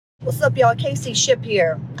What's up, y'all? Casey Ship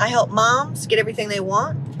here. I help moms get everything they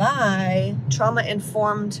want by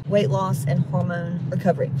trauma-informed weight loss and hormone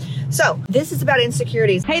recovery. So this is about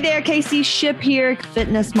insecurities. Hey there, Casey Ship here,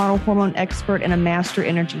 fitness model, hormone expert, and a master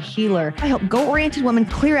energy healer. I help goal-oriented women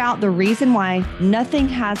clear out the reason why nothing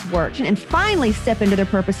has worked and finally step into their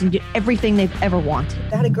purpose and get everything they've ever wanted.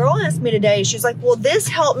 I had a girl ask me today, she's like, well, this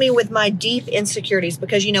helped me with my deep insecurities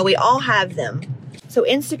because, you know, we all have them. So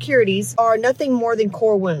insecurities are nothing more than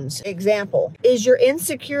core wounds. Example, is your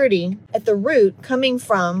insecurity at the root coming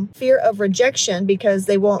from fear of rejection because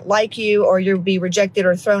they won't like you or you'll be rejected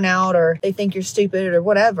or thrown out or they think you're stupid or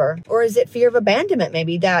whatever? Or is it fear of abandonment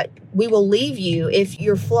maybe that we will leave you if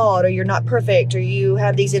you're flawed or you're not perfect or you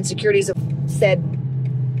have these insecurities of said,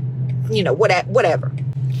 you know, whatever.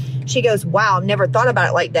 She goes, wow, I've never thought about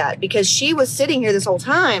it like that, because she was sitting here this whole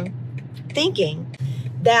time thinking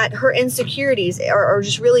that her insecurities are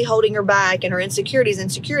just really holding her back, and her insecurities,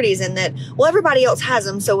 and that, well, everybody else has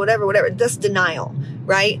them, so whatever. That's denial,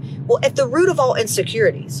 right? Well, at the root of all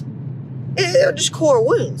insecurities, they're just core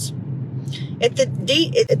wounds. At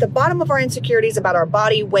the bottom of our insecurities about our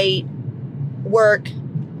body, weight, work,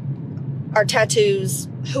 our tattoos,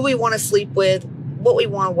 who we want to sleep with, what we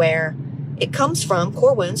want to wear, it comes from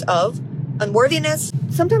core wounds of unworthiness.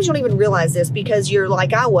 Sometimes you don't even realize this because you're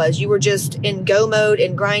like I was. You were just in go mode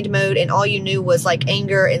and grind mode, and all you knew was like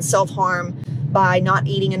anger and self-harm by not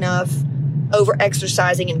eating enough,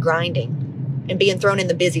 over-exercising and grinding and being thrown in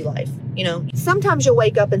the busy life. You know, sometimes you'll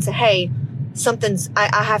wake up and say, hey,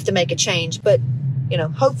 I have to make a change. But, you know,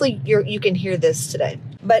 hopefully you can hear this today.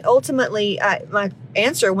 But ultimately, my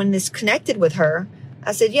answer when this connected with her,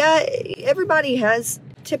 I said, yeah, everybody has.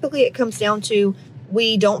 Typically, it comes down to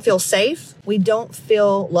we don't feel safe, we don't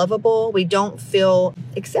feel lovable, we don't feel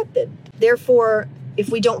accepted. Therefore, if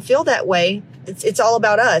we don't feel that way, it's all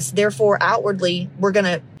about us. Therefore, outwardly, we're going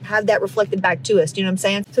to have that reflected back to us. Do you know what I'm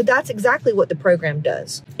saying? So that's exactly what the program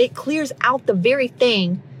does. It clears out the very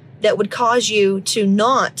thing that would cause you to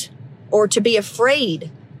not, or to be afraid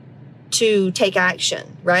to take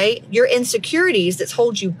action, right? Your insecurities that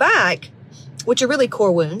hold you back, which are really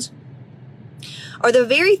core wounds, are the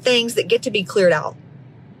very things that get to be cleared out,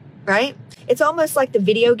 right? It's almost like the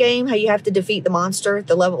video game, how you have to defeat the monster,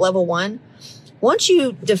 the level 1. Once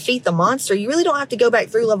you defeat the monster, you really don't have to go back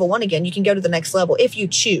through level 1 again. You can go to the next level if you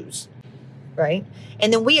choose, right?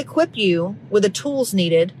 And then we equip you with the tools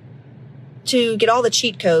needed to get all the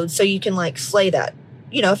cheat codes so you can like slay that.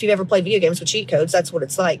 You know, if you've ever played video games with cheat codes, that's what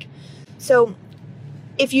it's like. So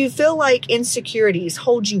if you feel like insecurities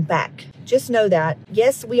hold you back, just know that,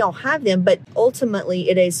 yes, we all have them, but ultimately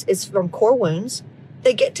it's from core wounds.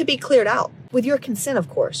 They get to be cleared out with your consent, of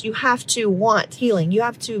course. You have to want healing. You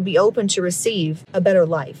have to be open to receive a better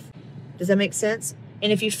life. Does that make sense?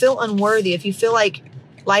 And if you feel unworthy, if you feel like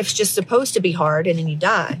life's just supposed to be hard and then you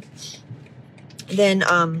die, then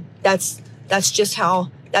that's just how,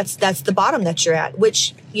 that's the bottom that you're at,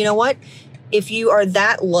 which, you know what? If you are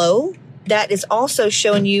that low, that is also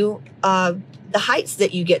showing you the heights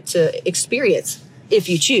that you get to experience if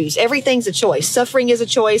you choose. Everything's a choice. Suffering is a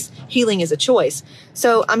choice. Healing is a choice.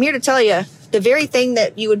 So I'm here to tell you, the very thing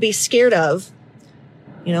that you would be scared of,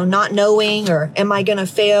 you know, not knowing, or am I going to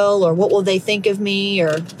fail, or what will they think of me,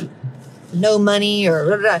 or no money, or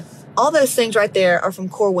blah, blah, blah. All those things right there are from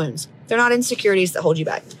core wounds. They're not insecurities that hold you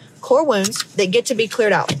back. Core wounds that get to be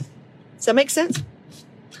cleared out. Does that make sense?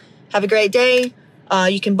 Have a great day.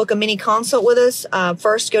 You can book a mini consult with us.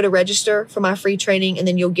 First, go to register for my free training, and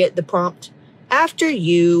then you'll get the prompt after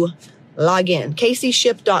you log in.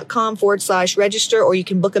 CaseyShip.com/register, or you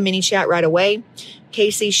can book a mini chat right away.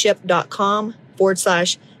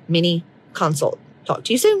 CaseyShip.com/mini consult. Talk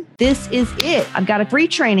to you soon. This is it. I've got a free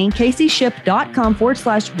training,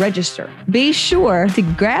 CaseyShip.com/register. Be sure to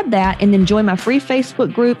grab that and then join my free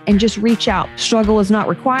Facebook group and just reach out. Struggle is not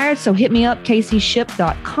required, so hit me up,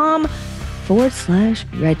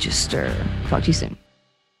 CaseyShip.com/register. Talk to you soon.